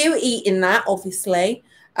 I do eat in that, obviously.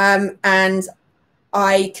 And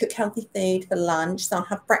I cook healthy food for lunch. So I'll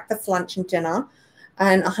have breakfast, lunch, and dinner.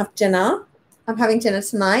 And I'll have dinner. I'm having dinner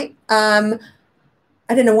tonight. I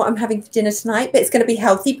don't know what I'm having for dinner tonight, but it's going to be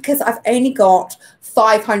healthy because I've only got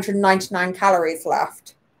 599 calories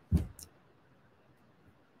left.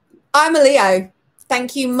 I'm a Leo.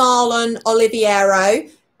 Thank you, Marlon Oliviera,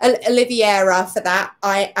 for that.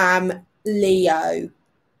 I am Leo.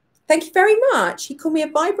 Thank you very much. You call me a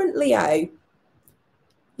vibrant Leo.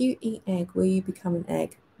 You eat egg. Will you become an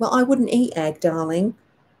egg? Well, I wouldn't eat egg, darling.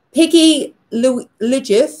 Piggy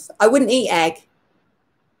Lujif, I wouldn't eat egg.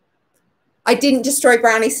 I didn't destroy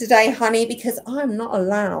brownies today, honey, because I'm not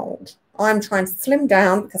allowed. I'm trying to slim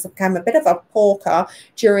down because I became a bit of a porker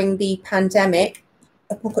during the pandemic,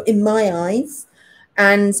 a porker in my eyes.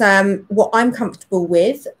 And what I'm comfortable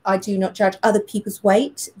with, I do not judge other people's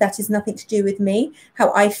weight. That is nothing to do with me.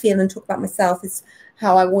 How I feel and talk about myself is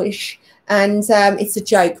how I wish. And it's a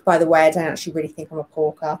joke, by the way. I don't actually really think I'm a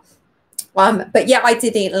porker. But yeah, I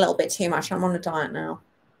did eat a little bit too much. I'm on a diet now.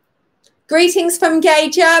 Greetings from Gay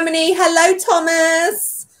Germany. Hello,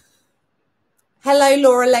 Thomas. Hello,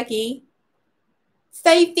 Laura Leggy.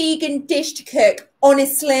 Fave vegan dish to cook.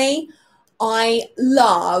 Honestly, oh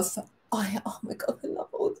my God, I love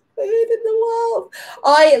all the food in the world.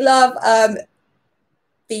 I love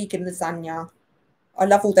vegan lasagna. I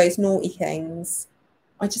love all those naughty things.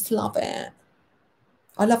 I just love it.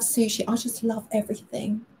 I love sushi. I just love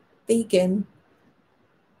everything vegan.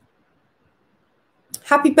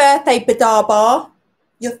 Happy birthday, Badaba.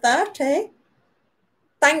 You're 30.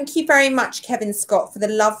 Thank you very much, Kevin Scott, for the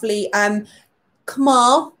lovely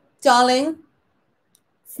Kamal, darling.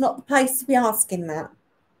 It's not the place to be asking that.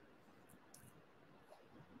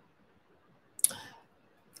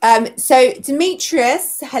 So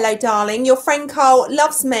Demetrius, hello, darling. Your friend Kyle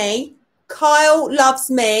loves me. Kyle loves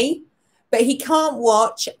me, but he can't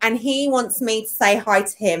watch, and he wants me to say hi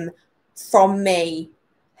to him from me.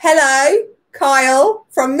 Hello, Kyle,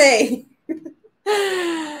 from me.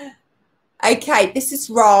 Okay, this is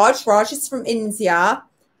Raj. Raj is from India.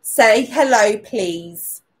 Say hello,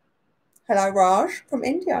 please. Hello, Raj from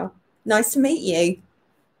India. Nice to meet you.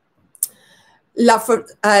 Love from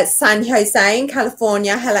San Jose in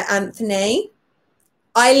California. Hello, Anthony.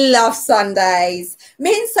 I love Sundays.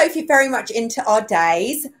 Me and Sophie very much into our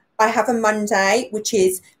days. I have a Monday, which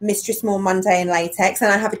is Mistress More Monday in latex.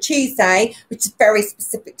 And I have a Tuesday, which is a very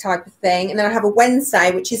specific type of thing. And then I have a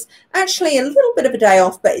Wednesday, which is actually a little bit of a day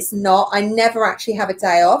off, but it's not. I never actually have a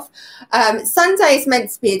day off. Sunday is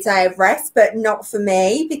meant to be a day of rest, but not for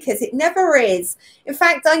me because it never is. In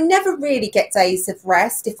fact, I never really get days of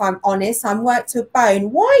rest, if I'm honest. I'm worked to a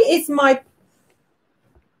bone. Why is my...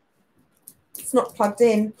 It's not plugged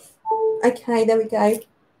in. Okay, there we go.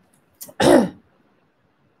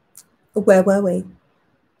 Where were we?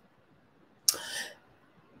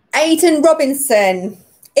 Aidan Robinson.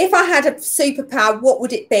 If I had a superpower, what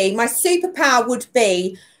would it be? My superpower would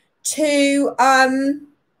be to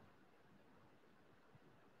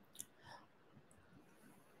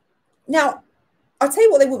now I'll tell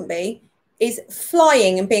you what they wouldn't be is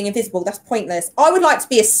flying and being invisible. That's pointless. I would like to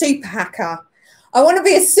be a super hacker. I want to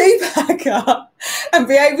be a super hacker and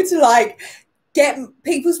be able to like get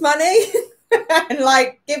people's money. And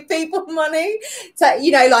like give people money to,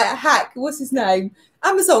 you know, like a hack, what's his name,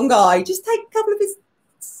 Amazon guy, just take a couple of his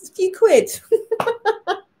few quid.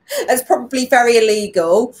 That's probably very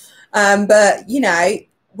illegal, but you know,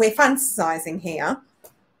 we're fantasizing here.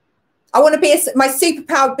 I want to be my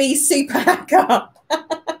superpower would be super hacker.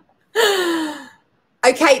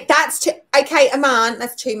 Okay, okay, Aman,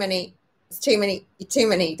 that's too many. It's too many. You're too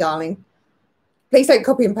many, darling. Please don't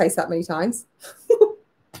copy and paste that many times.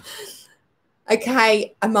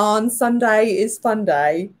 Okay, Aman, Sunday is fun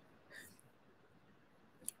day.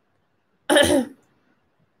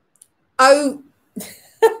 Oh,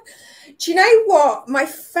 do you know what? My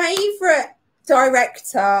favourite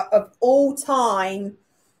director of all time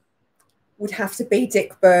would have to be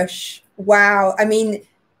Dick Bush. Wow. I mean,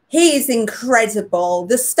 he is incredible.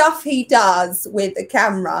 The stuff he does with the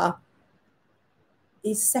camera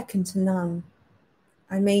is second to none.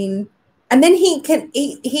 I mean, and then he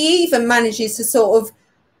even manages to sort of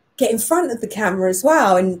get in front of the camera as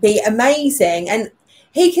well and be amazing. And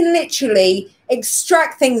he can literally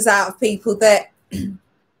extract things out of people that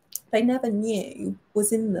they never knew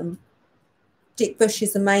was in them. Dick Bush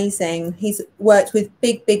is amazing. He's worked with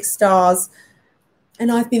big, big stars,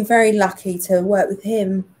 and I've been very lucky to work with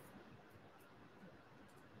him.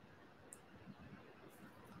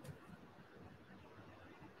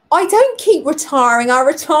 I don't keep retiring. I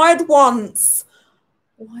retired once.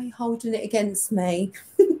 Why are you holding it against me?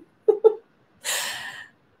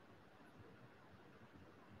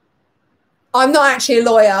 I'm not actually a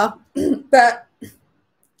lawyer, but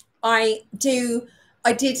I did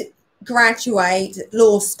graduate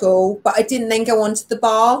law school, but I didn't then go on to the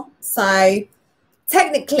bar. So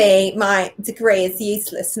technically my degree is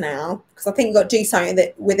useless now because I think you've got to do something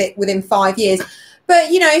with it within 5 years.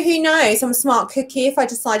 But, you know, who knows? I'm a smart cookie. If I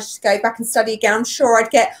decided to go back and study again, I'm sure I'd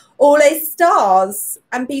get all A stars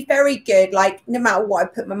and be very good. Like, no matter what I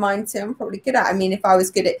put my mind to, I'm probably good at. I mean, if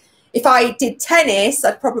I did tennis,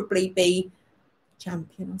 I'd probably be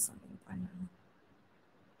champion or something by now.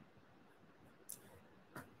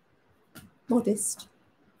 Modest.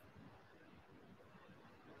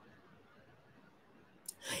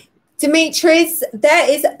 Demetrius, there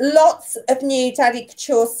is lots of new Daddy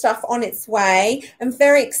Couture stuff on its way and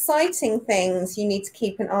very exciting things. You need to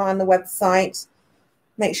keep an eye on the website.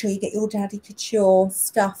 Make sure you get your Daddy Couture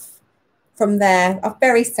stuff from there. A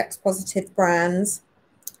very sex positive brands.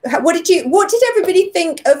 What did everybody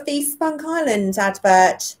think of the Spunk Island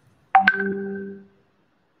advert?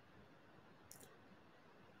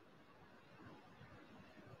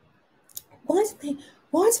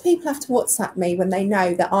 Why do people have to WhatsApp me when they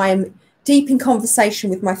know that I'm deep in conversation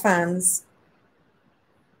with my fans?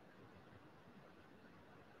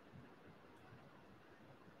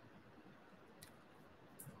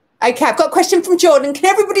 Okay, I've got a question from Jordan. Can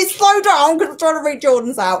everybody slow down? I'm going to try to read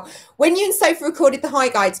Jordan's out. When you and Sophie recorded the High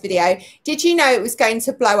Guides video, did you know it was going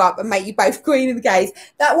to blow up and make you both queen of the gays?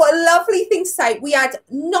 What a lovely thing to say. We had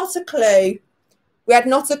not a clue. We had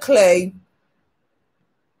not a clue.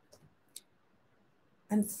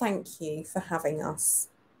 And thank you for having us.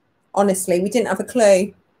 Honestly, we didn't have a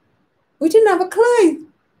clue. We didn't have a clue.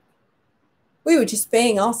 We were just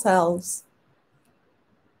being ourselves.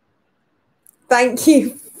 Thank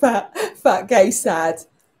you, fat gay sad.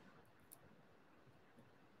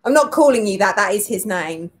 I'm not calling you that. That is his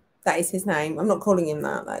name. That is his name. I'm not calling him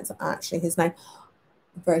that. That's actually his name.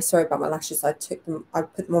 I'm very sorry about my lashes. I put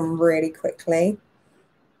them on really quickly.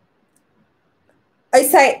 Oh,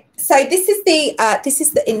 so this is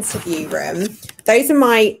the interview room. Those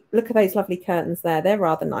are look at those lovely curtains there. They're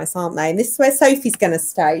rather nice, aren't they? And this is where Sophie's going to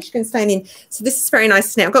stay. She's going to stay in. So this is very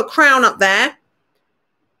nice, isn't it? I've got a crown up there.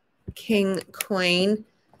 King, queen.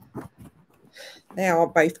 They are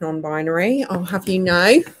both non-binary, I'll have you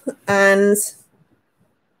know. And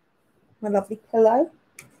my lovely pillow.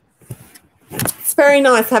 It's very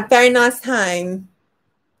nice. I have a very nice home.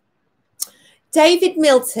 David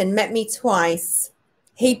Milton met me twice.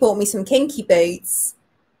 He bought me some kinky boots.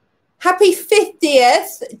 Happy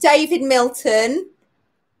 50th, David Milton.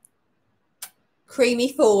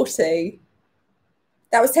 Creamy 40.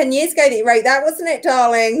 That was 10 years ago that you wrote that, wasn't it,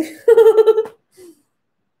 darling?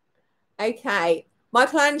 Okay,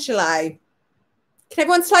 Michelangelo. Can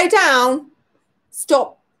everyone slow down?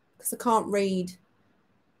 Stop, because I can't read.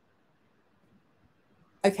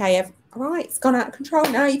 Okay, all right, it's gone out of control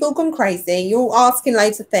now. You've all gone crazy. You're all asking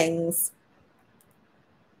loads of things.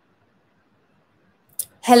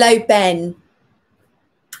 Hello, Ben.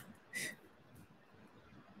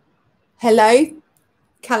 Hello,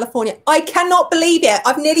 California. I cannot believe it.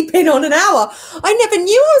 I've nearly been on an hour. I never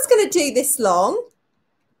knew I was going to do this long.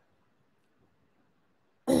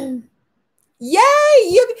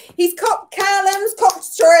 Yay! He's Callum's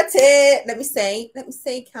cockstrated. Let me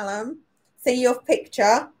see, Callum. See your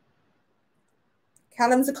picture.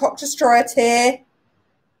 Callum's a cock destroyer here.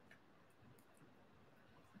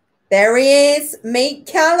 There he is. Meet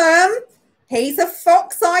Callum. He's a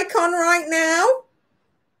fox icon right now.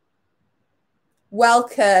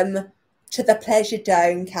 Welcome to the Pleasure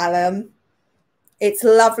Dome, Callum. It's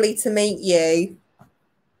lovely to meet you.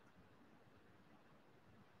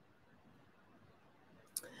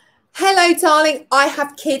 Hello, darling. I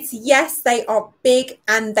have kids. Yes, they are big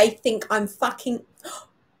and they think I'm fucking...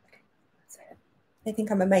 They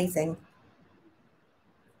think I'm amazing.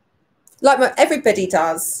 Like everybody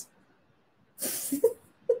does.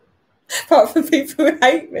 Apart from people who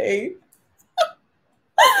hate me.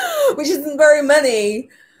 Which isn't very many.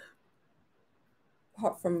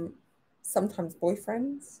 Apart from sometimes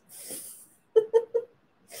boyfriends.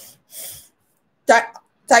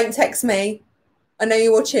 Don't text me. I know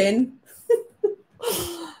you're watching.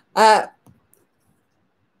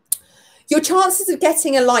 Your chances of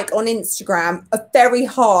getting a like on Instagram are very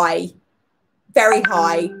high. Very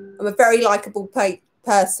high. I'm a very likable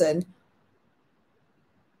person.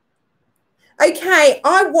 Okay,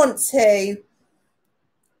 I want to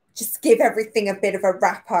just give everything a bit of a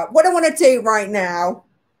wrap up. What I want to do right now.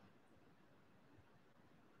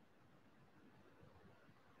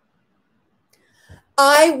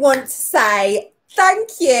 I want to say thank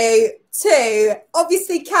you to,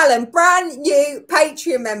 obviously, Callum, brand new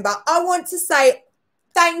Patreon member. I want to say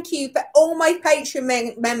thank you for all my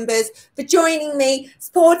Patreon members for joining me,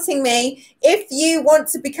 supporting me. If you want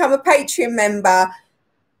to become a Patreon member,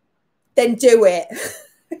 then do it.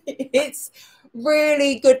 It's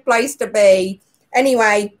really good place to be.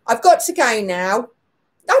 Anyway, I've got to go now.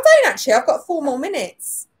 I don't actually. I've got 4 more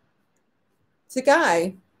minutes to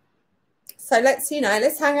go. So let's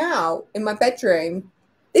hang out in my bedroom.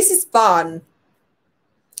 This is fun.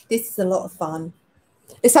 This is a lot of fun.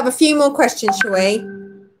 Let's have a few more questions, shall we?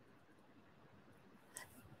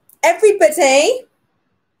 Everybody,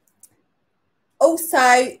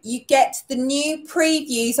 also, you get the new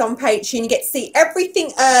previews on Patreon. You get to see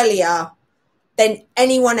everything earlier than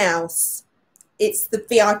anyone else. It's the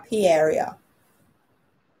VIP area.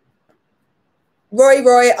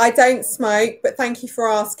 Roy, I don't smoke, but thank you for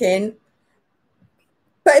asking.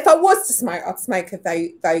 But if I was to smoke, I'd smoke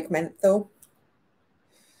a Vogue menthol.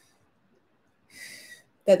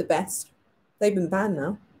 They're the best. They've been banned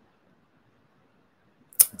now.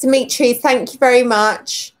 Dimitri, thank you very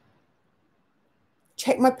much.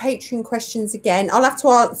 Check my Patreon questions again. I'll have to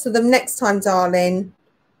answer them next time, darling.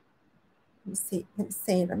 Let me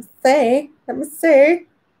see.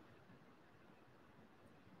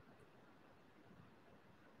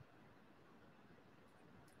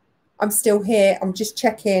 I'm still here. I'm just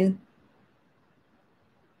checking.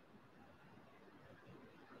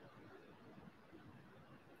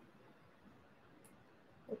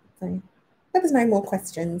 There was no more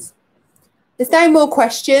questions. There's no more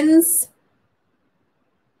questions.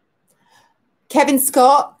 Kevin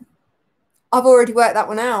Scott, I've already worked that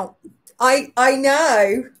one out. I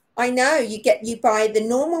know. You buy the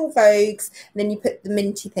normal Vogues and then you put the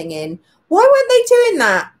minty thing in. Why weren't they doing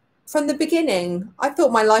that from the beginning? I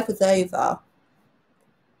thought my life was over.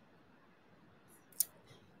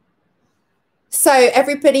 So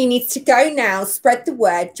everybody needs to go now, spread the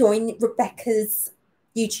word, join Rebecca's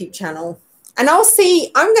YouTube channel. And I'm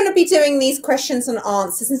going to be doing these questions and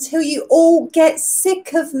answers until you all get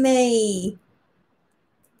sick of me.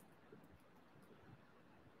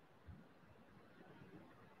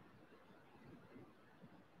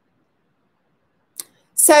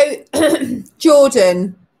 So,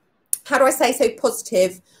 Jordan, how do I say so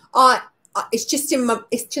positive? It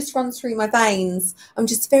just runs through my veins. I'm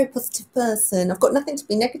just a very positive person. I've got nothing to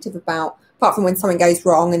be negative about, apart from when something goes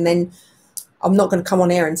wrong, and then I'm not going to come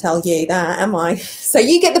on here and tell you that, am I? So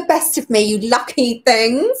you get the best of me, you lucky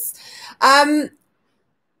things.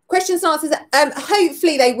 Questions and answers.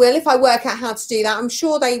 Hopefully they will, if I work out how to do that. I'm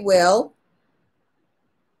sure they will.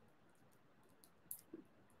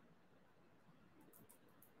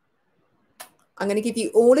 I'm going to give you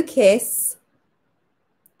all a kiss.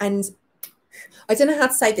 And I don't know how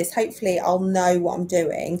to say this. Hopefully I'll know what I'm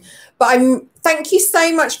doing. But thank you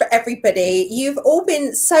so much for everybody. You've all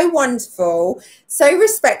been so wonderful, so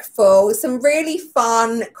respectful, some really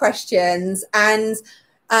fun questions. And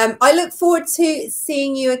I look forward to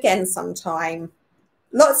seeing you again sometime.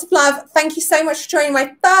 Lots of love. Thank you so much for joining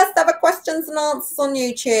my first ever questions and answers on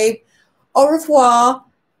YouTube. Au revoir.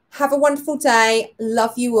 Have a wonderful day.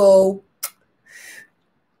 Love you all.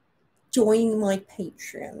 Join my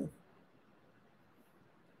Patreon.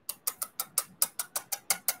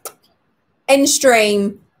 End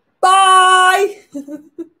stream. Bye.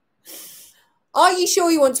 Are you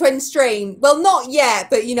sure you want to end stream? Well, not yet,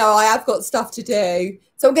 but I have got stuff to do.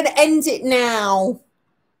 So I'm going to end it now.